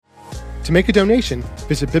To make a donation,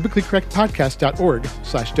 visit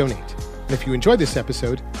biblicallycorrectpodcast.org/donate. And if you enjoyed this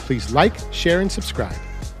episode, please like, share, and subscribe.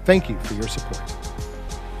 Thank you for your support.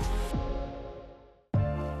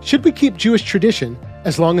 Should we keep Jewish tradition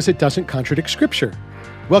as long as it doesn't contradict Scripture?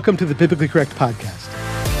 Welcome to the Biblically Correct Podcast.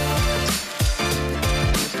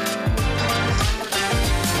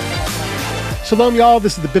 Shalom, y'all.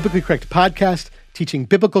 This is the Biblically Correct Podcast, teaching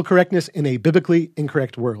biblical correctness in a biblically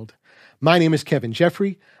incorrect world. My name is Kevin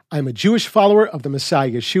Jeffrey. I'm a Jewish follower of the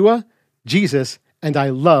Messiah Yeshua, Jesus, and I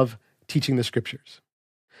love teaching the Scriptures.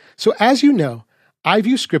 So as you know, I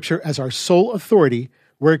view Scripture as our sole authority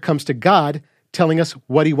where it comes to God telling us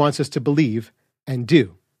what He wants us to believe and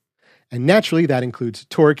do. And naturally, that includes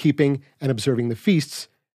Torah keeping and observing the feasts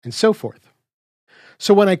and so forth.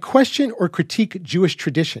 So when I question or critique Jewish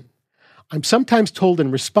tradition, I'm sometimes told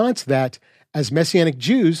in response that, as Messianic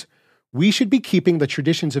Jews, we should be keeping the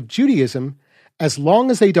traditions of Judaism as long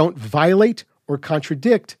as they don't violate or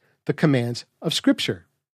contradict the commands of Scripture.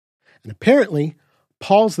 And apparently,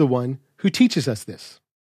 Paul's the one who teaches us this.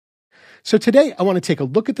 So today, I want to take a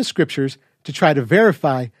look at the Scriptures to try to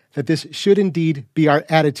verify that this should indeed be our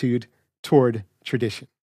attitude toward tradition.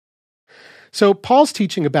 So Paul's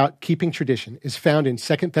teaching about keeping tradition is found in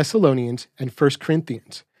 2 Thessalonians and 1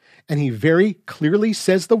 Corinthians. And he very clearly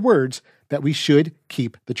says the words that we should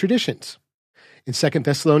keep the traditions. In 2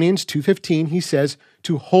 Thessalonians 2:15, he says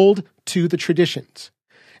to hold to the traditions.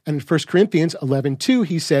 And in 1 Corinthians 11:2,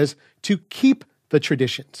 he says to keep the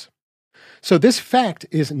traditions. So this fact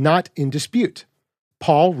is not in dispute.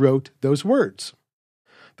 Paul wrote those words.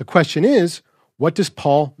 The question is, what does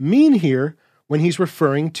Paul mean here when he's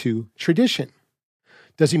referring to tradition?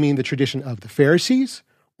 Does he mean the tradition of the Pharisees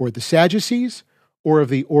or the Sadducees, or of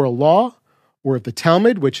the oral law, or of the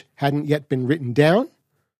Talmud, which hadn't yet been written down?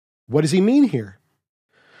 What does he mean here?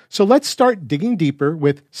 So let's start digging deeper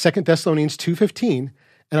with 2 Thessalonians 2:15,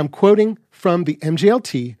 and I'm quoting from the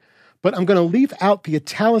MJLT, but I'm going to leave out the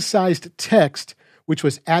italicized text, which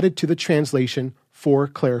was added to the translation for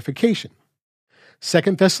clarification.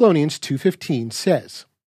 2 Thessalonians 2:15 says,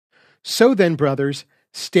 "So then, brothers,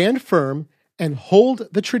 stand firm and hold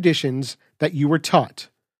the traditions that you were taught,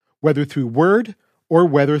 whether through word or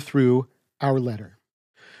whether through our letter."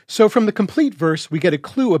 So from the complete verse, we get a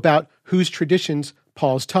clue about whose traditions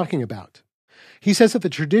Paul's talking about. He says that the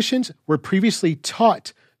traditions were previously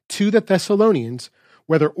taught to the Thessalonians,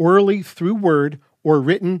 whether orally through word or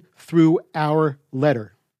written through our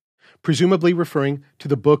letter, presumably referring to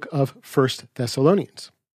the book of 1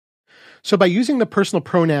 Thessalonians. So by using the personal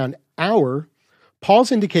pronoun our,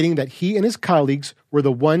 Paul's indicating that he and his colleagues were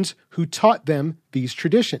the ones who taught them these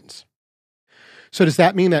traditions. So does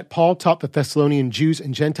that mean that Paul taught the Thessalonian Jews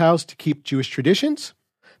and Gentiles to keep Jewish traditions?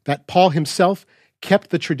 That Paul himself kept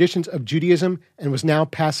the traditions of Judaism and was now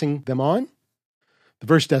passing them on? The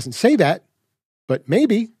verse doesn't say that, but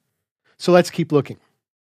maybe. So let's keep looking.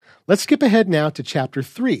 Let's skip ahead now to chapter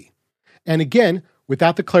 3. And again,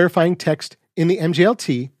 without the clarifying text in the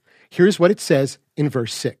MJLT, here's what it says in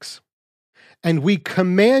verse 6. "And we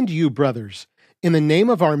command you, brothers, in the name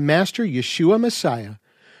of our Master Yeshua Messiah,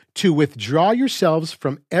 to withdraw yourselves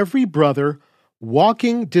from every brother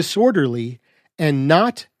walking disorderly and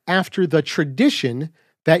not after the tradition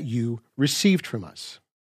that you received from us."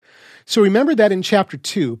 So remember that in chapter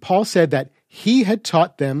 2, Paul said that he had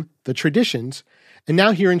taught them the traditions, and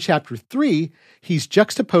now here in chapter 3, he's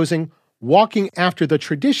juxtaposing walking after the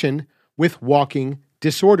tradition with walking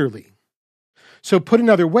disorderly. So put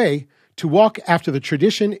another way, to walk after the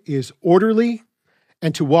tradition is orderly,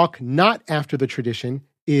 and to walk not after the tradition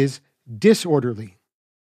is disorderly.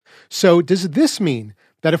 So does this mean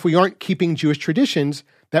that if we aren't keeping Jewish traditions,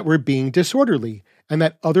 that we're being disorderly and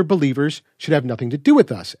that other believers should have nothing to do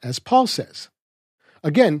with us, as Paul says?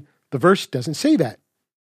 Again, the verse doesn't say that,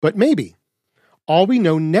 but maybe. All we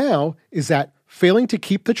know now is that failing to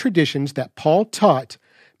keep the traditions that Paul taught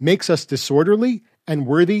makes us disorderly and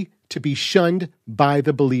worthy to be shunned by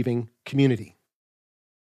the believing community.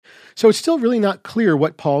 So it's still really not clear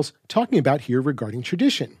what Paul's talking about here regarding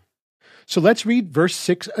tradition. So let's read verse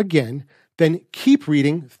 6 again, then keep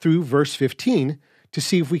reading through verse 15 to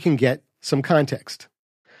see if we can get some context.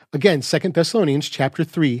 Again, 2 Thessalonians chapter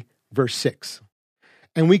 3, verse 6.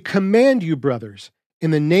 "And we command you, brothers,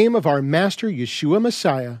 in the name of our Master Yeshua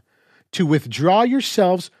Messiah, to withdraw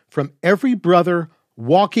yourselves from every brother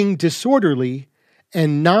walking disorderly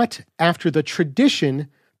and not after the tradition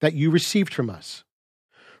that you received from us.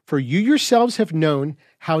 For you yourselves have known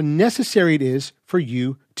how necessary it is for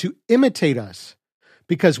you to imitate us,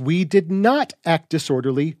 because we did not act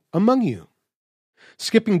disorderly among you."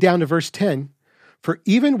 Skipping down to verse 10, "For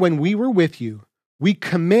even when we were with you, we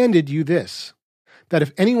commanded you this, that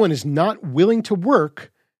if anyone is not willing to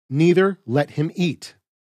work, neither let him eat.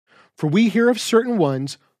 For we hear of certain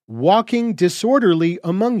ones walking disorderly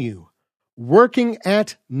among you, working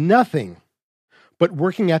at nothing, but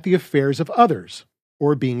working at the affairs of others,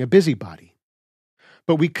 or being a busybody.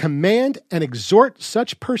 But we command and exhort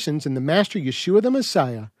such persons in the Master Yeshua the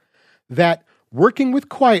Messiah that, working with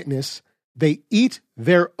quietness, they eat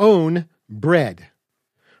their own bread.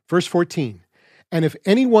 Verse 14, and if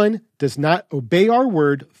anyone does not obey our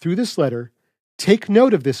word through this letter, take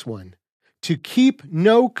note of this one, to keep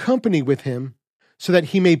no company with him, so that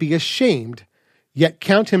he may be ashamed, yet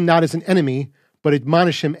count him not as an enemy, but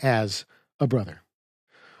admonish him as a brother.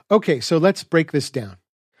 Okay, so let's break this down.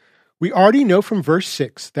 We already know from verse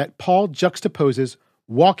 6 that Paul juxtaposes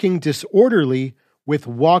walking disorderly with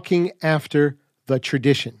walking after the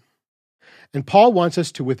tradition. And Paul wants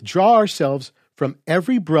us to withdraw ourselves from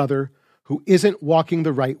every brother who isn't walking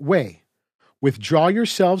the right way. Withdraw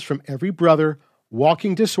yourselves from every brother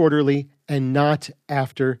walking disorderly and not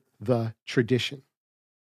after the tradition.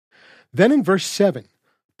 Then in verse 7,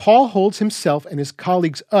 Paul holds himself and his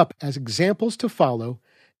colleagues up as examples to follow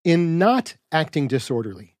in not acting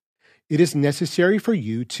disorderly. It is necessary for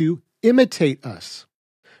you to imitate us,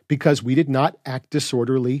 because we did not act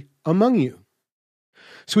disorderly among you.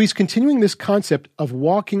 So he's continuing this concept of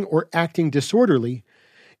walking or acting disorderly,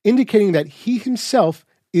 indicating that he himself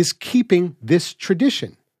is keeping this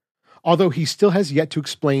tradition, although he still has yet to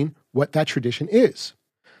explain what that tradition is,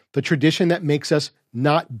 the tradition that makes us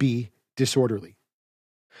not be disorderly.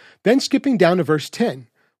 Then skipping down to verse 10,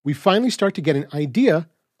 we finally start to get an idea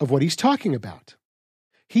of what he's talking about.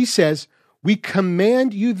 He says, we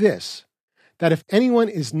command you this, that if anyone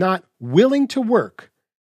is not willing to work,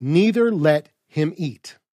 neither let him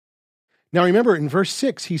eat. Now remember, in verse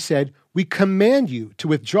 6, he said, we command you to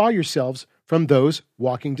withdraw yourselves from those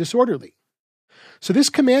walking disorderly. So this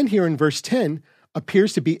command here in verse 10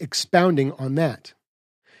 appears to be expounding on that.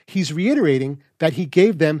 He's reiterating that he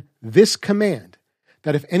gave them this command,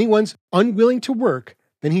 that if anyone's unwilling to work,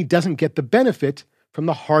 then he doesn't get the benefit from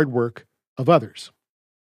the hard work of others.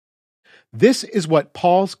 This is what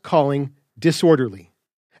Paul's calling disorderly,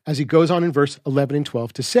 as he goes on in verse 11 and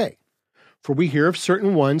 12 to say, for we hear of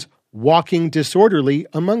certain ones walking disorderly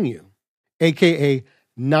among you, aka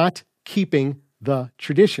not keeping the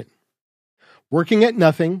tradition, working at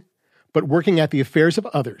nothing, but working at the affairs of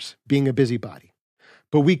others, being a busybody.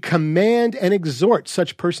 But we command and exhort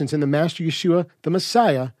such persons in the Master Yeshua, the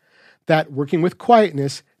Messiah, that working with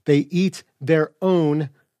quietness, they eat their own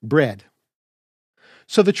bread.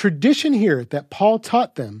 So the tradition here that Paul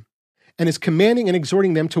taught them and is commanding and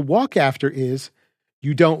exhorting them to walk after is,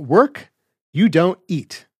 you don't work, you don't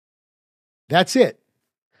eat. That's it.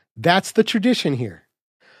 That's the tradition here.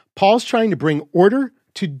 Paul's trying to bring order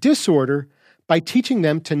to disorder by teaching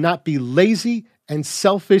them to not be lazy and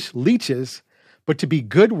selfish leeches, but to be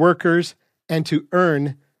good workers and to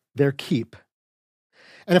earn their keep.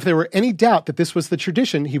 And if there were any doubt that this was the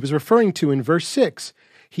tradition he was referring to in verse 6,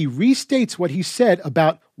 he restates what he said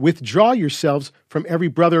about withdraw yourselves from every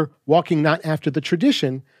brother walking not after the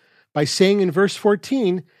tradition by saying in verse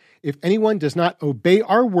 14, if anyone does not obey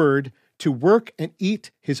our word to work and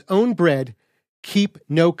eat his own bread, keep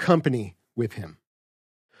no company with him.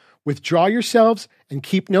 Withdraw yourselves and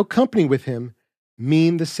keep no company with him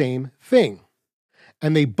mean the same thing.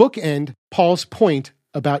 And they bookend Paul's point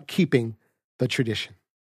about keeping the tradition.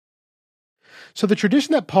 So the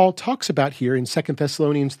tradition that Paul talks about here in 2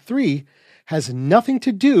 Thessalonians 3 has nothing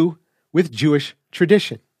to do with Jewish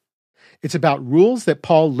tradition. It's about rules that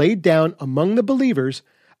Paul laid down among the believers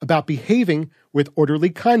about behaving with orderly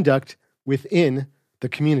conduct within the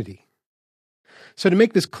community. So to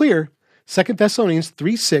make this clear, 2 Thessalonians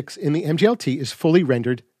 3:6 in the MJLT is fully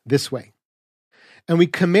rendered this way. And we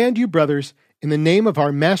command you, brothers, in the name of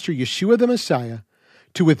our Master Yeshua the Messiah,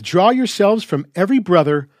 to withdraw yourselves from every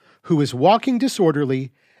brother who is walking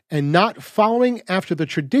disorderly and not following after the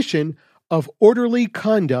tradition of orderly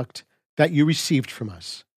conduct that you received from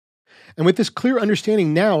us. And with this clear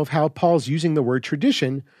understanding now of how Paul's using the word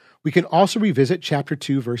tradition, we can also revisit chapter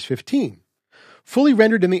 2, verse 15. Fully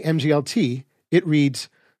rendered in the MGLT, it reads,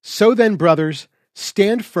 so then, brothers,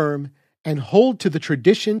 stand firm and hold to the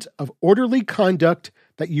traditions of orderly conduct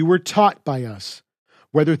that you were taught by us,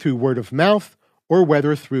 whether through word of mouth or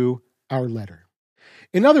whether through our letter.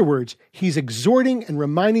 In other words, he's exhorting and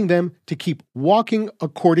reminding them to keep walking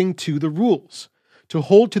according to the rules, to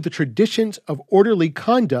hold to the traditions of orderly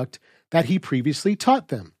conduct that he previously taught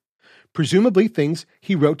them, presumably things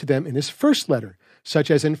he wrote to them in his first letter,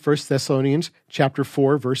 such as in 1 Thessalonians chapter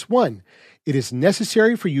 4, verse 1. It is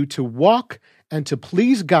necessary for you to walk and to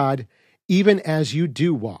please God, even as you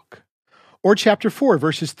do walk. Or chapter 4,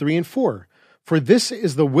 verses 3 and 4. For this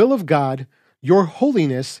is the will of God, your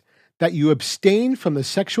holiness, that you abstain from the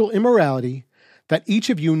sexual immorality, that each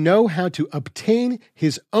of you know how to obtain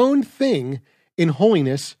his own thing in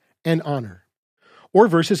holiness and honor. Or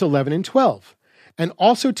verses 11 and 12. And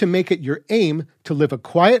also to make it your aim to live a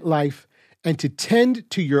quiet life and to tend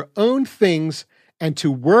to your own things and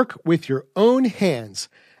to work with your own hands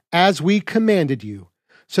as we commanded you,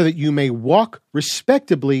 so that you may walk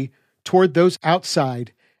respectably toward those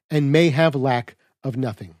outside and may have lack of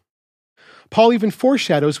nothing. Paul even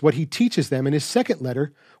foreshadows what he teaches them in his second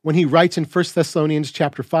letter when he writes in 1 Thessalonians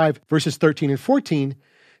chapter 5, verses 13 and 14,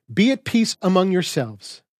 "Be at peace among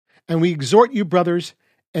yourselves, and we exhort you, brothers,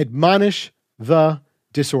 admonish the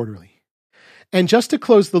disorderly." And just to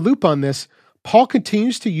close the loop on this, Paul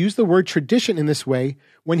continues to use the word tradition in this way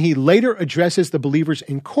when he later addresses the believers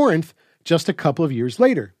in Corinth just a couple of years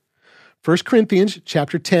later. 1 Corinthians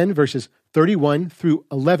chapter 10, verses 31 through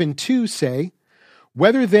 11:2 say,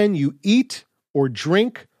 "Whether then you eat or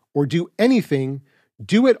drink or do anything,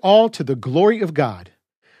 do it all to the glory of God.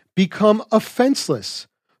 Become offenseless,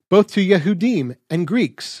 both to Yehudim and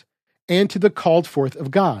Greeks, and to the called forth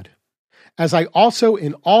of God, as I also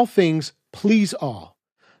in all things please all,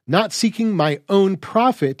 not seeking my own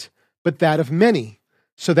profit, but that of many,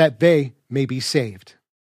 so that they may be saved.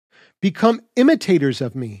 Become imitators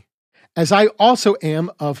of me, as I also am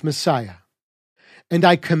of Messiah. And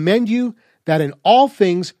I commend you that in all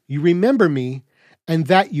things you remember me, and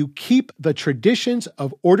that you keep the traditions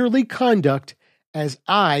of orderly conduct as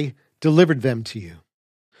I delivered them to you.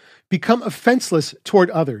 Become offenseless toward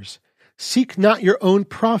others. Seek not your own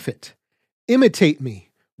profit. Imitate me,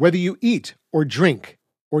 whether you eat or drink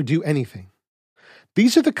or do anything."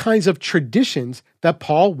 These are the kinds of traditions that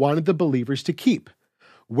Paul wanted the believers to keep,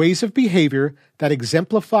 ways of behavior that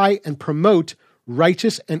exemplify and promote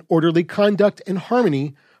righteous and orderly conduct and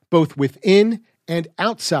harmony both within and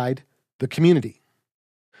outside the community.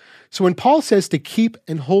 So when Paul says to keep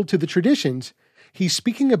and hold to the traditions, he's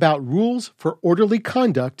speaking about rules for orderly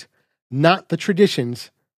conduct, not the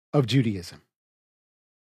traditions of Judaism.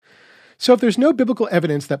 So if there's no biblical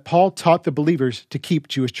evidence that Paul taught the believers to keep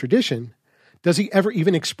Jewish tradition, does he ever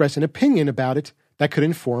even express an opinion about it that could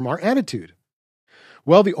inform our attitude?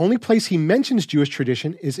 Well, the only place he mentions Jewish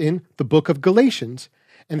tradition is in the book of Galatians,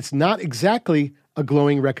 and it's not exactly a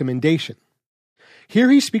glowing recommendation. Here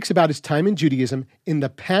he speaks about his time in Judaism in the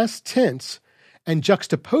past tense and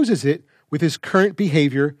juxtaposes it with his current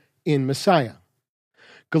behavior in Messiah.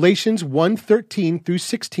 Galatians 1:13 through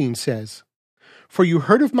 16 says, "For you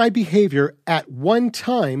heard of my behavior at one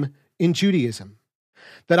time in Judaism,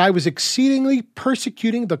 that I was exceedingly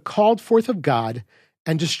persecuting the called forth of God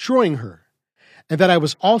and destroying her, and that I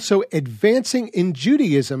was also advancing in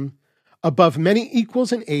Judaism above many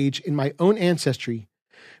equals in age in my own ancestry,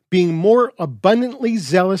 being more abundantly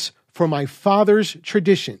zealous for my father's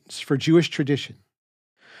traditions, for Jewish tradition.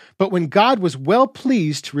 But when God was well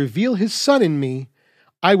pleased to reveal his Son in me,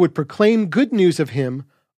 I would proclaim good news of him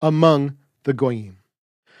among the Goyim."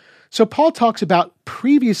 So Paul talks about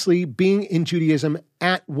previously being in Judaism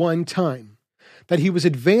at one time, that he was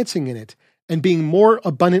advancing in it and being more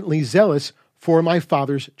abundantly zealous for my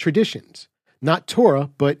father's traditions, not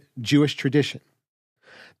Torah, but Jewish tradition.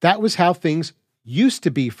 That was how things used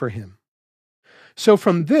to be for him. So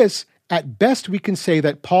from this, at best we can say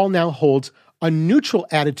that Paul now holds a neutral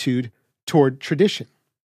attitude toward tradition.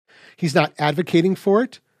 He's not advocating for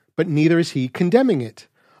it, but neither is he condemning it,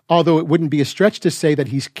 although it wouldn't be a stretch to say that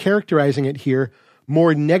he's characterizing it here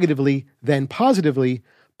more negatively than positively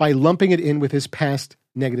by lumping it in with his past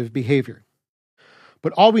negative behavior.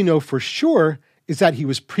 But all we know for sure is that he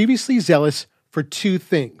was previously zealous for two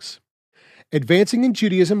things: advancing in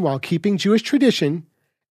Judaism while keeping Jewish tradition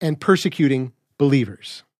and persecuting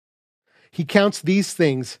believers. He counts these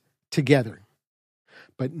things together.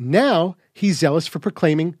 But now he's zealous for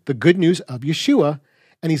proclaiming the good news of Yeshua,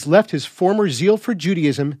 and he's left his former zeal for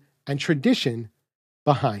Judaism and tradition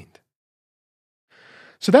behind.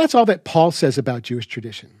 So that's all that Paul says about Jewish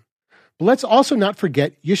tradition. But let's also not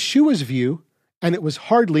forget Yeshua's view, and it was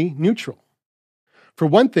hardly neutral. For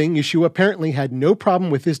one thing, Yeshua apparently had no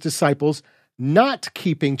problem with his disciples not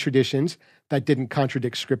keeping traditions that didn't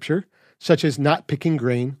contradict Scripture, such as not picking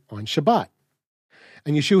grain on Shabbat.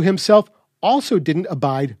 And Yeshua himself also didn't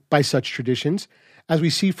abide by such traditions, as we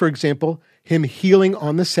see, for example, him healing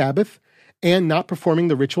on the Sabbath and not performing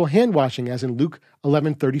the ritual hand washing, as in Luke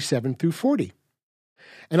 11:37 through 40.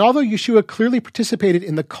 And although Yeshua clearly participated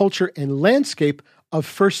in the culture and landscape of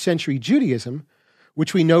first century Judaism,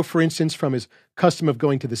 which we know, for instance, from his custom of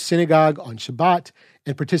going to the synagogue on Shabbat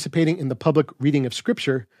and participating in the public reading of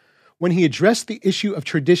Scripture, when he addressed the issue of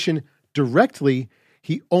tradition directly,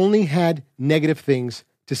 he only had negative things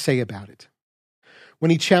to say about it. When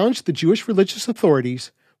he challenged the Jewish religious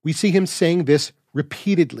authorities, we see him saying this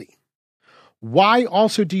repeatedly. Why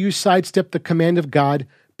also do you sidestep the command of God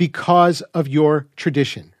because of your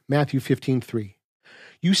tradition? Matthew 15:3.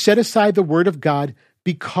 You set aside the word of God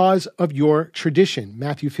because of your tradition.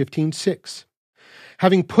 Matthew 15:6.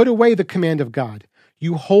 Having put away the command of God,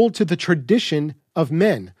 you hold to the tradition of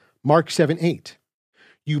men. Mark 7:8.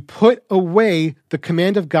 You put away the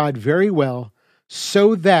command of God very well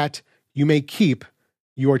so that you may keep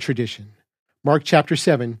your tradition. Mark chapter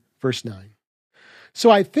 7, verse 9. So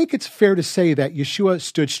I think it's fair to say that Yeshua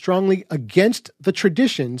stood strongly against the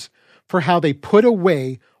traditions for how they put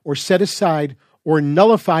away or set aside or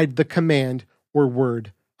nullified the command or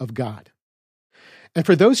word of God. And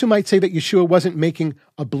for those who might say that Yeshua wasn't making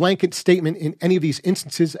a blanket statement in any of these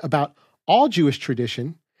instances about all Jewish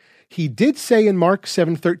tradition, he did say in Mark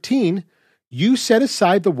 7:13, you set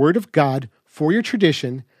aside the word of God for your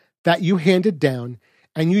tradition that you handed down,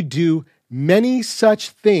 and you do many such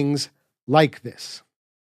things like this.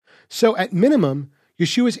 So at minimum,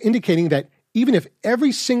 Yeshua is indicating that even if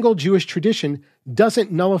every single Jewish tradition doesn't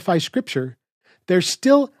nullify Scripture, there's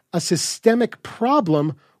still a systemic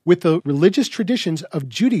problem with the religious traditions of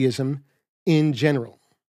Judaism in general.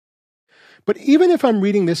 But even if I'm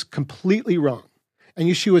reading this completely wrong, and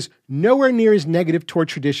Yeshua is nowhere near as negative toward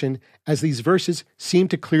tradition as these verses seem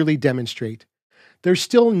to clearly demonstrate, there's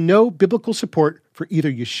still no biblical support for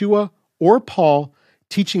either Yeshua or Paul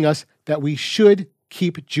teaching us that we should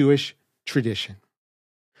keep Jewish tradition.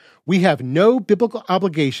 We have no biblical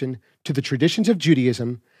obligation to the traditions of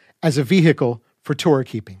Judaism as a vehicle for Torah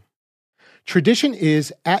keeping. Tradition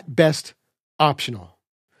is, at best, optional.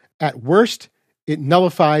 At worst, it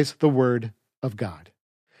nullifies the word of God.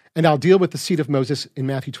 And I'll deal with the seed of Moses in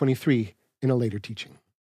Matthew 23 in a later teaching.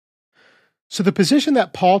 So the position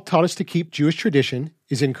that Paul taught us to keep Jewish tradition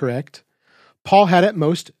is incorrect. Paul had at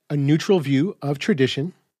most a neutral view of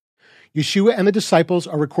tradition. Yeshua and the disciples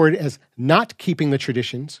are recorded as not keeping the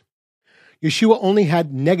traditions. Yeshua only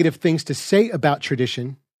had negative things to say about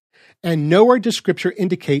tradition, and nowhere does Scripture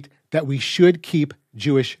indicate that we should keep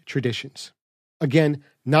Jewish traditions. Again,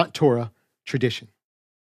 not Torah, tradition.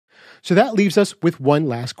 So that leaves us with one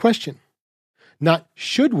last question. Not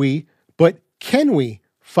should we, but can we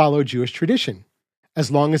follow Jewish tradition,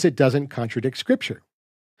 as long as it doesn't contradict Scripture?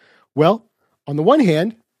 Well, on the one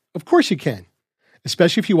hand, of course you can,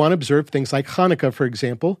 especially if you want to observe things like Hanukkah, for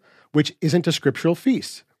example, which isn't a scriptural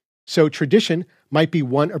feast. So tradition might be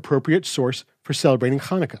one appropriate source for celebrating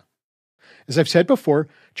Hanukkah. As I've said before,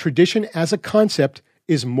 tradition as a concept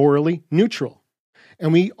is morally neutral,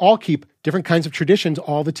 and we all keep different kinds of traditions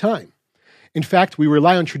all the time. In fact, we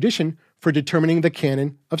rely on tradition for determining the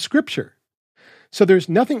canon of Scripture. So there's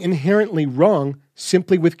nothing inherently wrong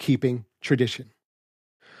simply with keeping tradition.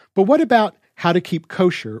 But what about how to keep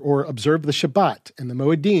kosher or observe the Shabbat and the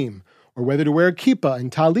Moedim, or whether to wear a kippah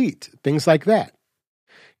and talit, things like that?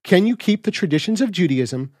 Can you keep the traditions of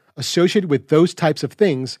Judaism associated with those types of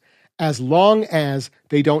things as long as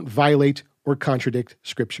they don't violate or contradict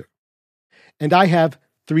Scripture? And I have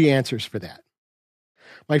 3 answers for that.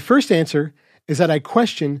 My first answer is that I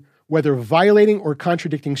question whether violating or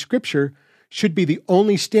contradicting Scripture should be the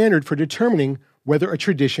only standard for determining whether a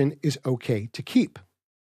tradition is okay to keep.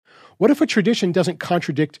 What if a tradition doesn't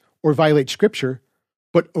contradict or violate Scripture,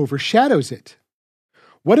 but overshadows it?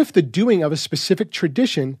 What if the doing of a specific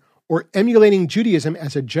tradition or emulating Judaism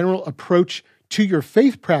as a general approach to your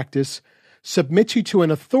faith practice submits you to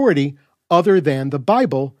an authority other than the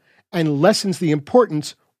Bible and lessens the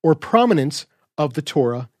importance or prominence of the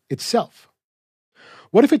Torah itself?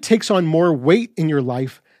 What if it takes on more weight in your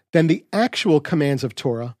life than the actual commands of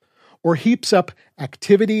Torah, or heaps up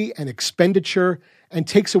activity and expenditure and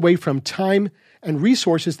takes away from time and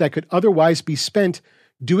resources that could otherwise be spent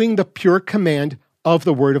doing the pure command of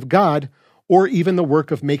the Word of God, or even the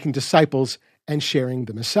work of making disciples and sharing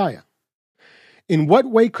the Messiah? In what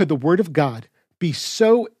way could the Word of God be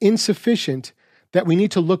so insufficient that we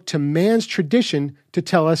need to look to man's tradition to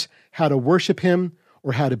tell us how to worship Him,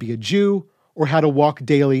 or how to be a Jew, or how to walk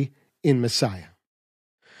daily in Messiah?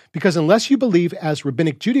 Because unless you believe, as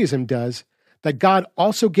Rabbinic Judaism does, that God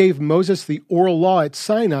also gave Moses the oral law at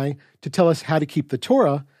Sinai to tell us how to keep the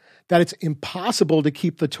Torah, that it's impossible to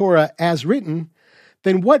keep the Torah as written,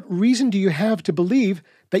 then what reason do you have to believe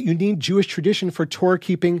that you need Jewish tradition for Torah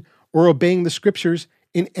keeping or obeying the Scriptures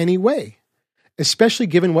in any way, especially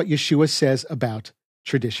given what Yeshua says about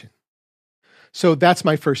tradition? So that's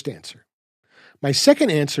my first answer. My second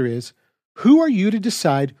answer is, who are you to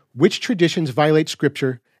decide which traditions violate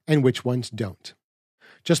Scripture and which ones don't?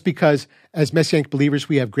 Just because as Messianic believers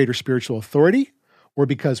we have greater spiritual authority, or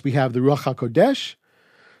because we have the Ruach HaKodesh?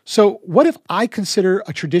 So what if I consider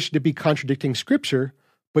a tradition to be contradicting Scripture,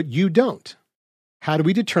 but you don't? How do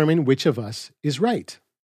we determine which of us is right?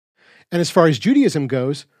 And as far as Judaism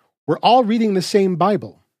goes, we're all reading the same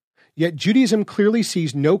Bible, yet Judaism clearly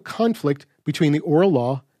sees no conflict between the oral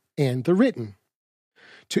law and the written.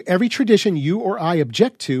 To every tradition you or I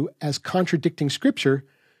object to as contradicting Scripture,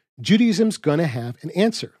 Judaism's going to have an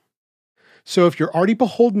answer. So if you're already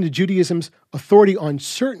beholden to Judaism's authority on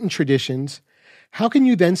certain traditions, how can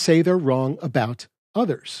you then say they're wrong about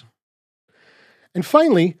others? And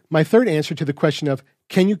finally, my third answer to the question of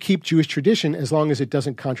can you keep Jewish tradition as long as it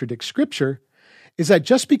doesn't contradict Scripture is that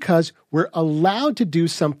just because we're allowed to do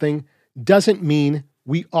something doesn't mean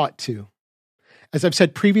we ought to. As I've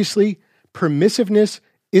said previously, permissiveness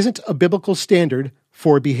isn't a biblical standard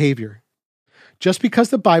for behavior. Just because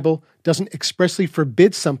the Bible doesn't expressly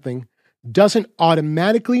forbid something doesn't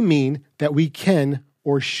automatically mean that we can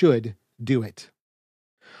or should do it.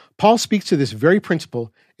 Paul speaks to this very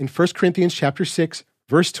principle in 1 Corinthians chapter 6,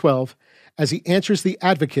 verse 12, as he answers the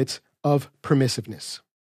advocates of permissiveness.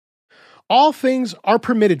 All things are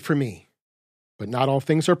permitted for me, but not all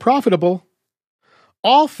things are profitable.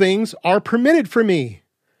 All things are permitted for me,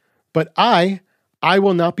 but I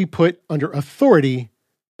will not be put under authority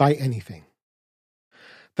by anything.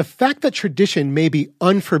 The fact that tradition may be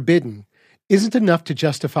unforbidden isn't enough to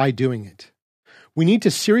justify doing it. We need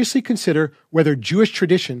to seriously consider whether Jewish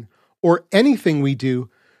tradition or anything we do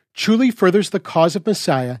truly furthers the cause of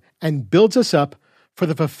Messiah and builds us up for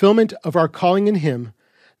the fulfillment of our calling in Him,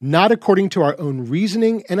 not according to our own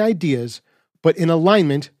reasoning and ideas, but in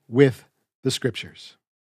alignment with the Scriptures.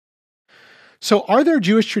 So are there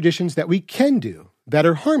Jewish traditions that we can do that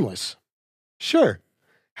are harmless? Sure.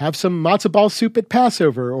 Have some matzah ball soup at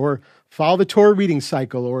Passover, or follow the Torah reading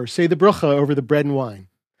cycle, or say the bracha over the bread and wine.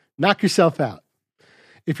 Knock yourself out.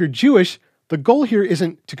 If you're Jewish, the goal here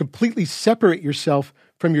isn't to completely separate yourself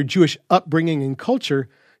from your Jewish upbringing and culture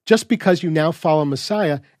just because you now follow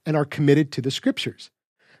Messiah and are committed to the Scriptures.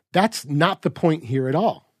 That's not the point here at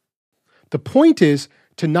all. The point is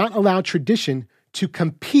to not allow tradition to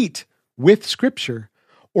compete with Scripture,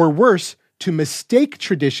 or worse, to mistake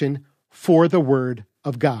tradition for the Word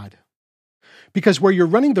of God. Because where you're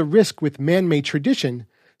running the risk with man-made tradition,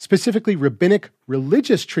 specifically rabbinic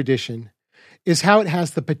religious tradition, is how it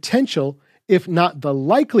has the potential, if not the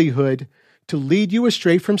likelihood, to lead you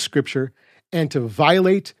astray from Scripture and to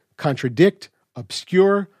violate, contradict,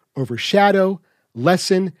 obscure, overshadow,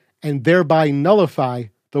 lessen, and thereby nullify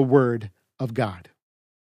the Word of God.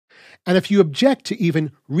 And if you object to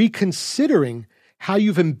even reconsidering how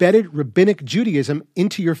you've embedded rabbinic Judaism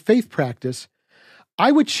into your faith practice,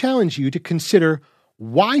 I would challenge you to consider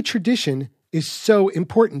why tradition is so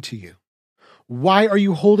important to you. Why are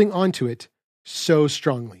you holding on to it so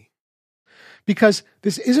strongly? Because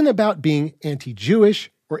this isn't about being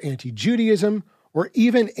anti-Jewish or anti-Judaism or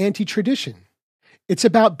even anti-tradition. It's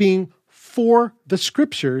about being for the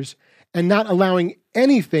Scriptures and not allowing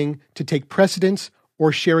anything to take precedence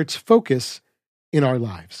or share its focus in our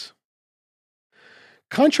lives.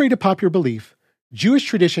 Contrary to popular belief, Jewish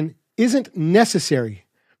tradition isn't necessary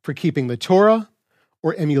for keeping the Torah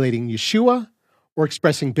or emulating Yeshua or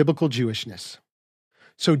expressing biblical Jewishness.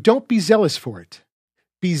 So don't be zealous for it.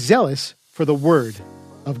 Be zealous for the Word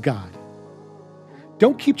of God.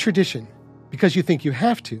 Don't keep tradition because you think you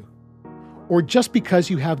have to, or just because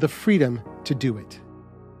you have the freedom to do it.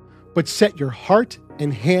 But set your heart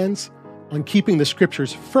and hands on keeping the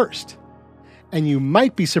Scriptures first, and you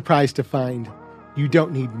might be surprised to find you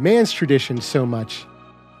don't need man's tradition so much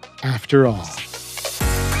after all.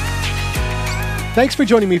 Thanks for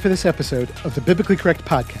joining me for this episode of the Biblically Correct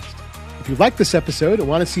Podcast. If you like this episode and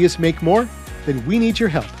want to see us make more, then we need your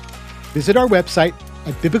help. Visit our website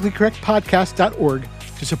at biblicallycorrectpodcast.org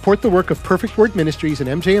to support the work of Perfect Word Ministries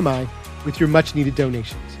and MJMI with your much-needed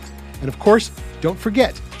donations. And of course, don't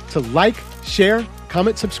forget to like, share,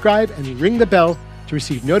 comment, subscribe, and ring the bell to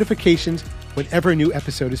receive notifications whenever a new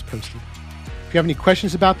episode is posted. If you have any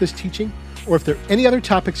questions about this teaching, or if there are any other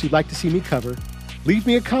topics you'd like to see me cover, leave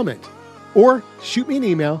me a comment or shoot me an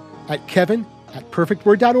email at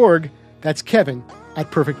kevin@perfectword.org. That's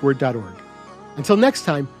kevin@perfectword.org. Until next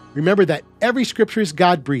time, remember that every Scripture is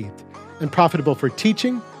God-breathed and profitable for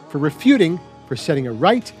teaching, for refuting, for setting it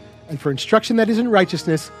right, and for instruction that is in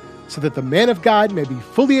righteousness, so that the man of God may be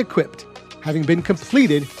fully equipped, having been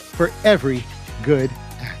completed for every good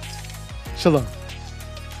act. Shalom.